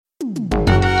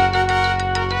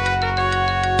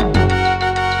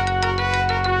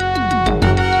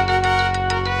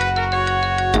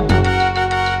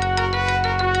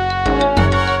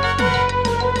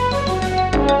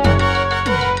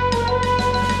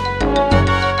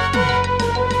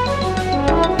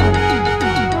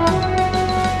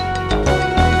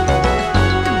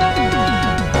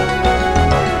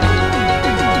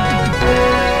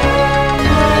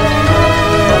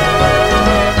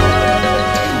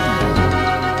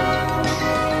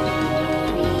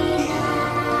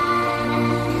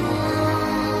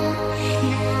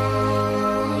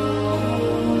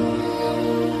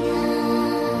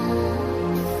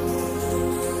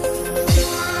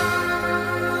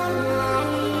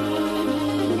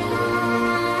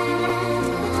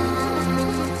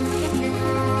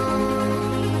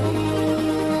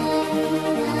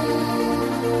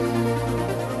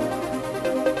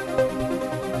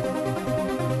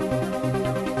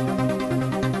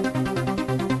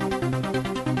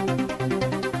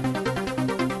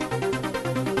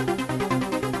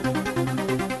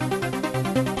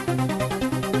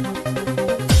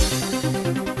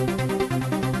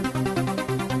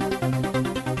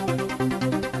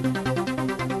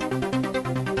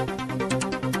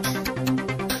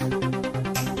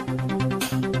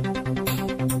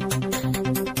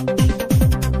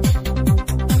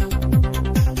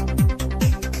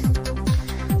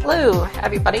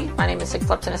everybody. My name is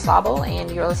sigflup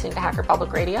and you're listening to Hacker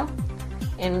Public Radio.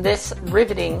 In this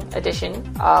riveting edition,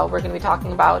 we're going to be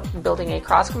talking about building a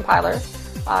cross-compiler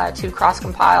to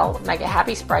cross-compile Mega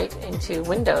Happy Sprite into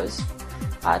Windows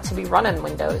to be run on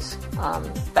Windows.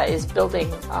 That is building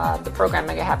the program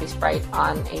Mega Happy Sprite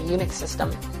on a Unix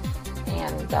system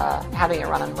and having it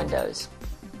run on Windows.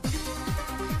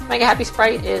 Mega Happy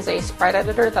Sprite is a sprite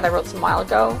editor that I wrote some while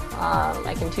ago,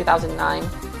 like in 2009.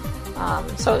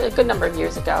 So a good number of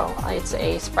years ago. It's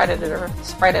a sprite editor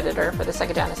for the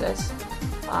Sega Genesis.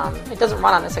 It doesn't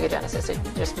run on the Sega Genesis, it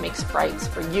just makes sprites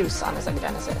for use on the Sega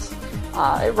Genesis.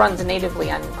 It runs natively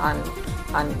on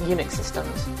Unix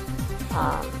systems.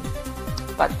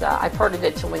 But I ported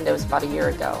it to Windows about a year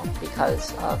ago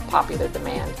because of popular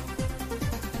demand.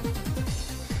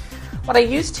 What I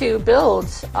used to build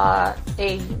a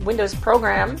Windows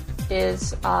program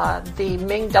is the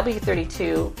Ming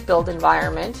W32 build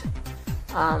environment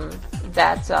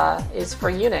that is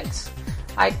for Unix.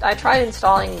 I tried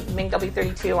installing Ming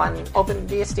W32 on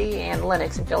OpenBSD and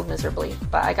Linux and failed miserably,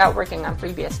 but I got it working on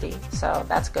FreeBSD, so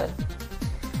that's good.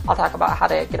 I'll talk about how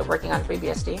to get it working on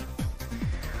FreeBSD.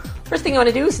 First thing you want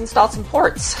to do is install some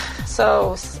ports.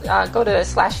 So go to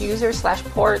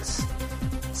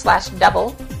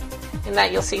 /user/ports/devel. In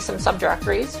that you'll see some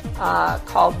subdirectories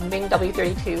called Ming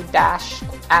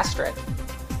W32-*.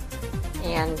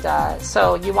 And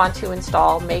so you want to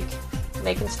install, make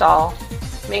install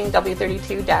Ming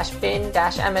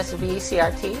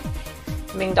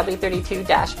W32-bin-msvcrt, Ming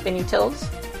W32-binutils,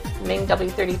 Ming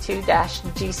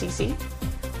W32-gcc,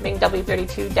 Ming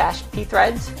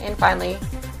W32-pthreads, and finally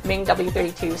Ming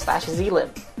W32/zlib.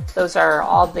 Those are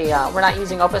all the, we're not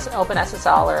using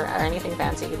OpenSSL or anything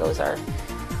fancy. Those are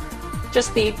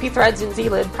just the pthreads and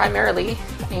zlib primarily,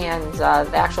 and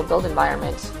the actual build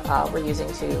environment we're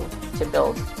using to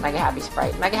build Mega Happy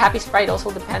Sprite. Mega Happy Sprite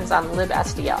also depends on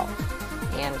libsdl,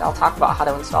 and I'll talk about how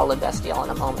to install libsdl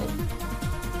in a moment.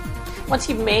 Once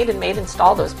you've made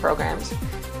install those programs,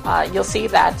 you'll see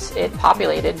that it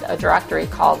populated a directory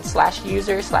called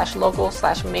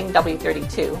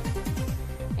 /user/local/mingw32.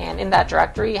 And in that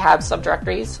directory you have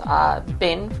subdirectories,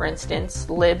 bin, for instance,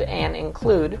 lib, and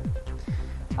include.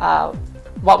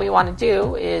 What we want to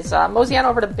do is mosey on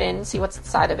over to bin, see what's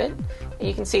inside of it. And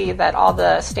you can see that all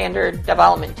the standard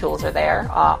development tools are there.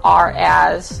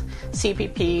 RAS,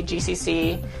 CPP,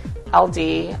 GCC,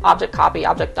 LD, object copy,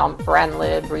 object dump,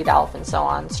 brandlib, readelf, and so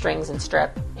on, strings and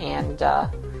strip. And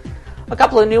a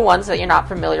couple of new ones that you're not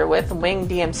familiar with,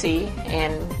 WinDMC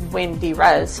and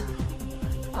WinDres.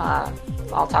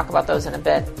 I'll talk about those in a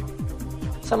bit.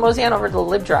 So mosey on over to the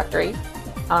lib directory.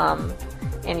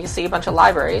 And you see a bunch of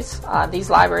libraries.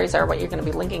 These libraries are what you're going to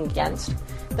be linking against.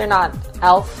 They're not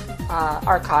ELF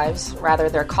archives, rather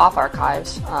they're COF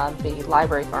archives, the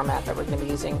library format that we're going to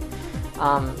be using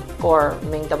for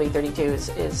Ming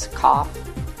W32 is COF.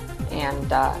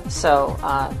 And so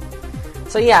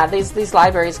yeah, these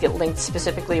libraries get linked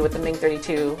specifically with the Ming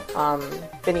 32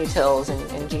 binutils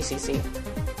and GCC.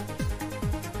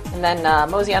 And then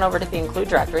mosey on over to the include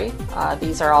directory.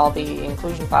 These are all the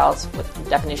inclusion files with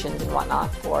definitions and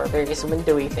whatnot for various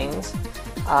windowy things,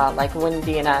 like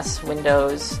WinDNS,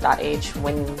 Windows.h,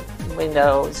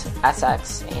 Windows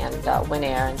SX, and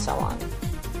WinAir, and so on.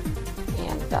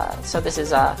 And so this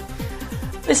is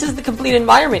the complete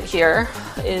environment here.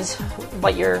 Is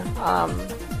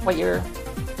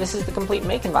this is the complete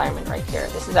make environment right here.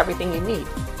 This is everything you need,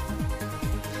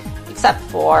 except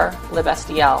for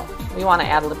libsdl. We want to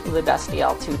add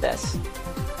libsdl to this.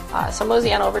 So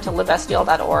mosey on over to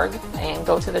libsdl.org and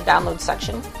go to the download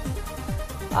section.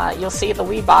 You'll see at the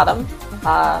wee bottom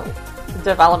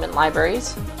development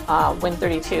libraries,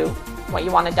 Win32. What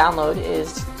you want to download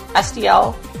is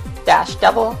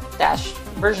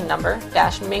sdl-devel-version number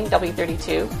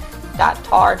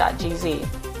 -mingw32.tar.gz.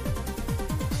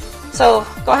 So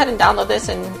go ahead and download this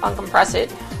and uncompress it.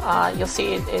 You'll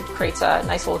see it creates a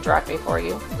nice little directory for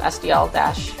you,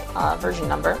 SDL-version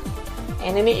number.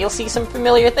 And in it you'll see some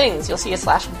familiar things. You'll see a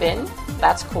 /bin,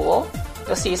 that's cool.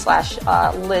 You'll see a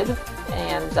 /lib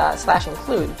and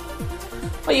 /include.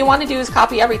 What you want to do is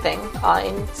copy everything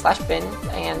in /bin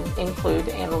and include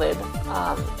and lib.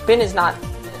 Bin is not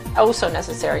so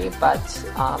necessary, but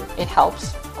it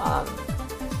helps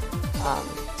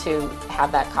to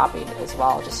have that copied as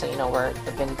well, just so you know where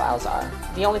the bin files are.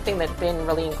 The only thing that bin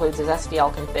really includes is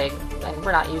SDL config, and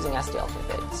we're not using SDL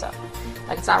config, so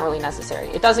it's not really necessary.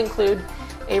 It does include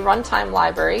a runtime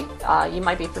library. You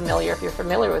might be familiar, if you're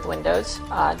familiar with Windows,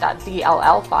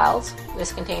 .dll files.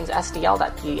 This contains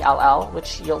SDL.dll,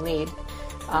 which you'll need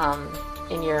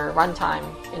in your runtime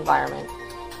environment.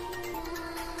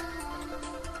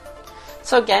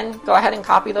 So again, go ahead and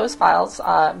copy those files,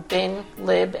 bin,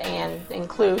 lib, and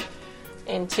include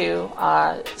into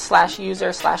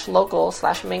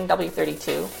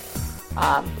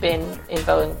 /user/local/mingw32 bin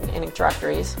info and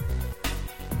directories.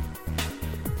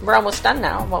 We're almost done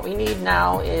now. What we need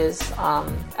now is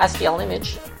SDL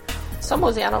image. So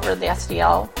mosey on over to the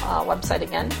SDL website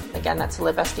again. Again, that's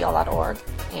libsdl.org,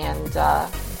 and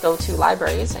go to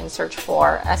libraries and search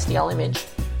for SDL image.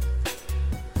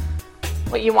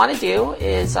 What you want to do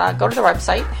is go to the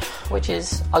website, which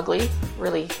is ugly,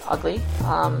 really ugly,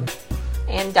 and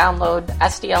download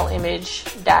SDL image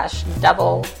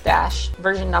 -double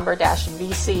version number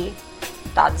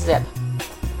 -vc.zip.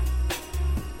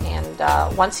 And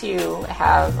once you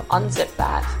have unzipped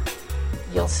that,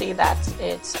 you'll see that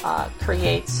it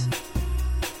creates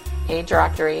a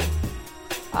directory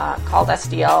called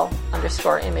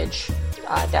SDL_image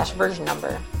 -version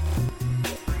number.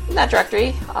 In that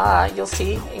directory, you'll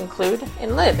see include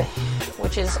in lib,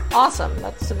 which is awesome.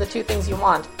 That's the two things you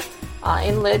want.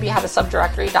 In lib, you have a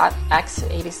subdirectory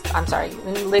 .x80. I'm sorry.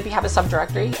 In lib, you have a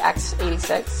subdirectory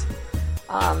x86.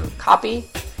 Copy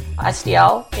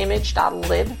SDL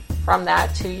image.lib from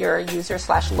that to your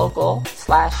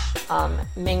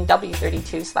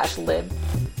user/local/mingw32/lib,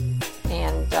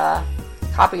 and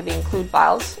copy the include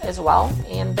files as well,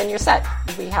 and then you're set.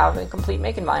 We have a complete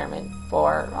make environment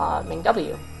for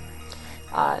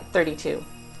mingw32,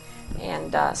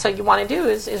 and so you want to do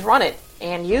is run it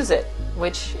and use it,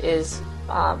 which is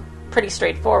pretty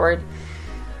straightforward.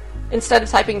 Instead of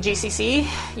typing GCC,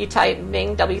 you type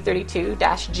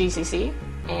mingw32-gcc,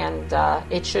 and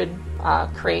it should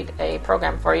create a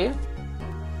program for you.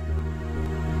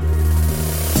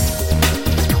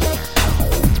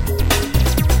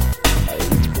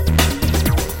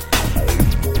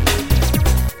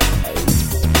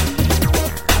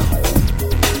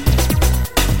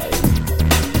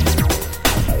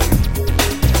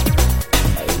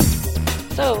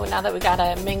 So now that we got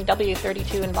a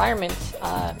mingw32 environment,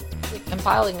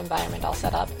 compiling environment all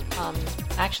set up,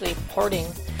 actually porting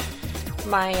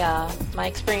my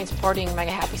experience porting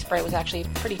Mega Happy Sprite was actually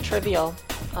pretty trivial.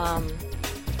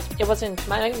 It wasn't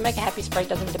Mega Happy Sprite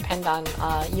doesn't depend on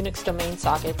Unix domain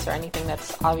sockets or anything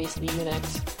that's obviously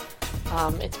Unix.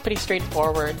 It's pretty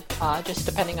straightforward, just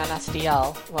depending on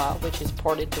SDL, which is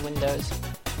ported to Windows.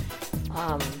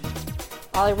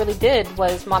 All I really did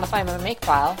was modify my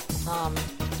makefile.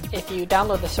 If you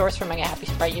download the source for Mega Happy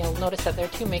Sprite, you'll notice that there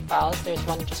are two makefiles. There's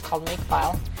one just called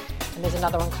makefile, and there's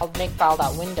another one called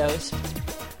makefile.windows.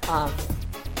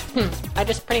 I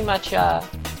just pretty much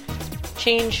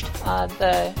changed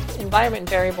the environment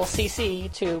variable cc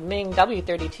to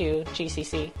mingw32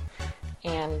 gcc,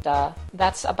 and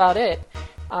that's about it,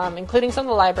 including some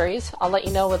of the libraries. I'll let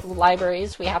you know what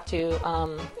libraries we have to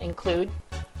include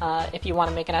if you want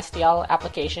to make an SDL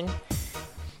application.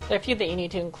 There are a few that you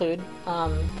need to include.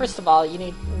 First of all, you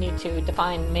need to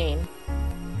define main.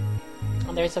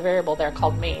 And there's a variable there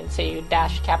called main. So you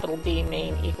 -D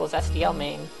main equals SDL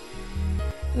main.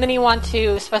 And then you want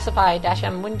to specify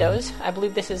 -m Windows. I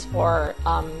believe this is for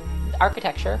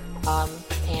architecture,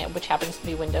 which happens to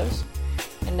be Windows.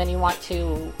 And then you want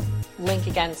to link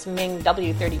against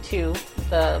mingw32,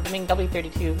 the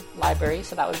mingw32 library.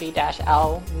 So that would be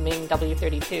 -L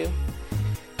mingw32.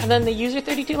 And then the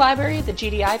user32 library, the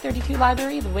GDI32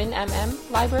 library, the WinMM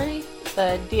library,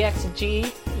 the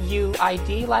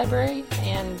DXGUID library,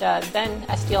 and then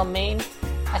SDL main,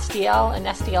 SDL, and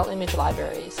SDL image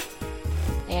libraries.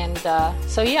 And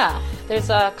so yeah,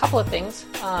 there's a couple of things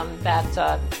that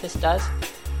this does.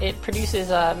 It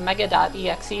produces a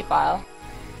mega.exe file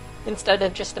instead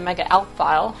of just a mega.elf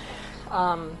file.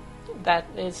 That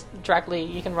is directly,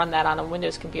 you can run that on a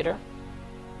Windows computer.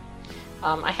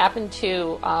 I happen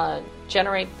to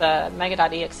generate the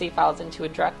mega.exe files into a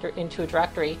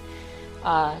directory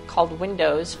called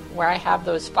Windows, where I have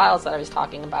those files that I was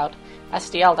talking about,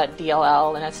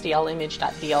 SDL.dll and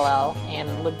SDLimage.dll and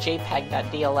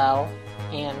libjpeg.dll,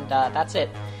 and that's it.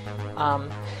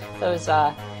 Those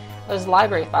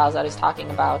library files that I was talking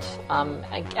about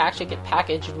actually get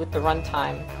packaged with the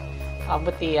runtime,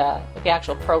 with the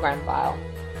actual program file.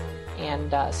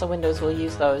 And so Windows will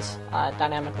use those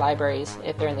dynamic libraries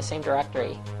if they're in the same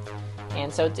directory. And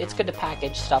so it's good to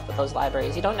package stuff with those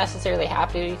libraries. You don't necessarily have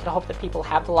to. You can hope that people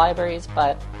have the libraries,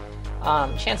 but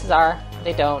chances are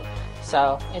they don't. So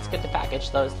it's good to package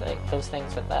those things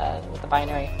with the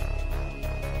binary.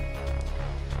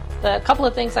 The couple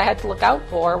of things I had to look out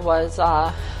for was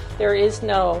there is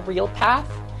no real path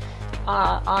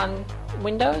on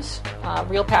Windows.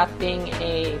 Real path being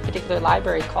a particular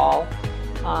library call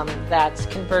that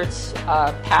converts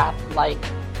a path like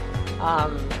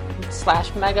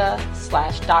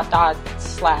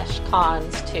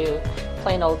 /mega/dot/cons to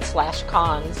plain old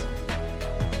 /cons.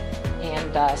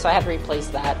 And so I had to replace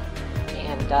that.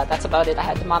 And that's about it. I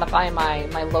had to modify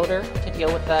my loader to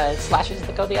deal with the slashes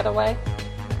that go the other way.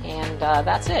 And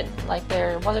that's it. Like,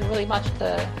 there wasn't really much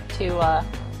to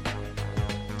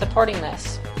porting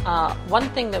this. One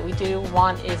thing that we do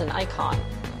want is an icon.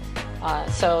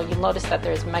 So you'll notice that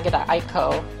there's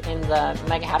mega.ico in the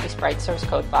Mega Happy Sprite source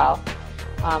code file.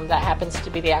 That happens to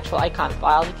be the actual icon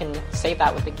file. You can save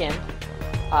that with the GIMP.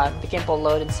 The GIMP will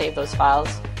load and save those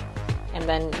files. And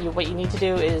then what you need to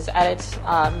do is edit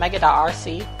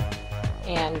mega.rc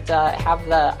and have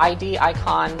the ID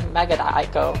icon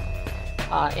mega.ico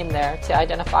in there to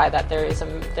identify that there is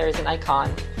an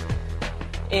icon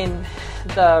in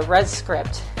the res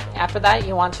script. After that,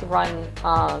 you want to run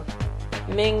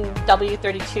Ming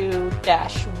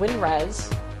w32-winres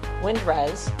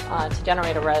to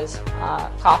generate a res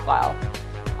coff file.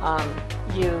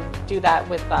 You do that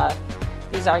with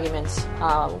these arguments: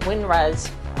 winres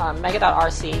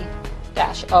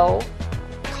mega.rc-o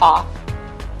coff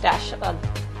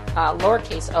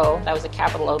lowercase o, that was a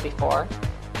capital O before,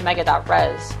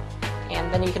 mega.res,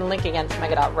 and then you can link again to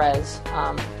mega.res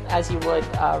as you would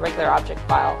a regular object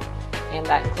file, and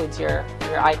that includes your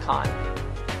icon.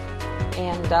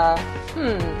 And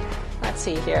let's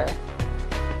see here.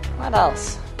 What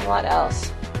else?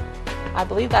 I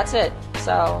believe that's it.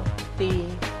 So the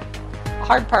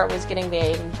hard part was getting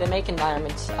the make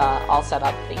environment all set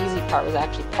up. The easy part was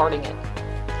actually porting it.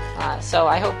 So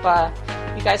I hope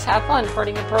you guys have fun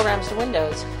porting your programs to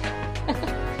Windows.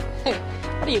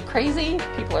 What are you, crazy?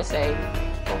 People are saying.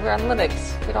 Well, we're on Linux.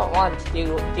 We don't want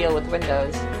to deal with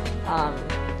Windows.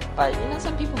 But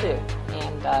some people do,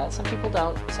 and some people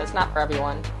don't. So it's not for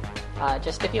everyone.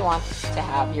 Just if you want to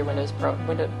have your Windows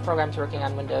programs working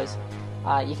on Windows,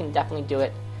 you can definitely do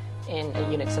it in a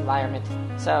Unix environment.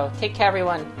 So take care,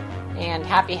 everyone, and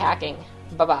happy hacking.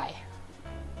 Bye-bye.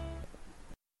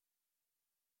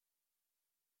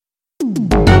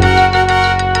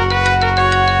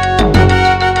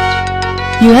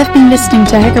 You have been listening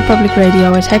to Hacker Public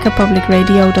Radio at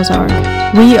hackerpublicradio.org.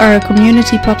 We are a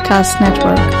community podcast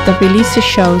network that releases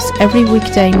shows every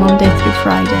weekday, Monday through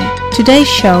Friday. Today's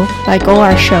show, like all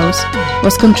our shows,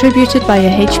 was contributed by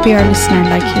a HPR listener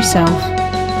like yourself.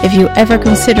 If you ever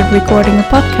considered recording a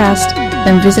podcast,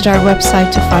 then visit our website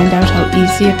to find out how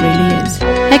easy it really is.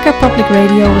 Hacker Public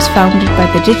Radio was founded by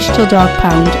the Digital Dog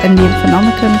Pound and the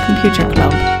Infonomicon Computer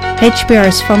Club. HPR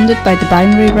is funded by the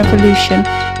Binary Revolution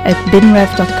at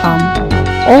binrev.com.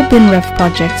 All BinRev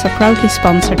projects are proudly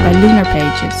sponsored by Lunar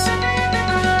Pages.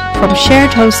 From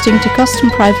shared hosting to custom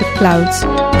private clouds,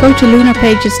 go to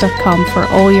lunarpages.com for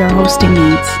all your hosting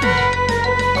needs.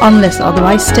 Unless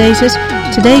otherwise stated,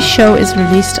 today's show is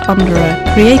released under a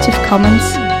Creative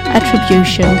Commons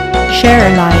Attribution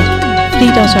Share Alike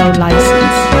 3.0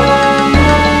 license.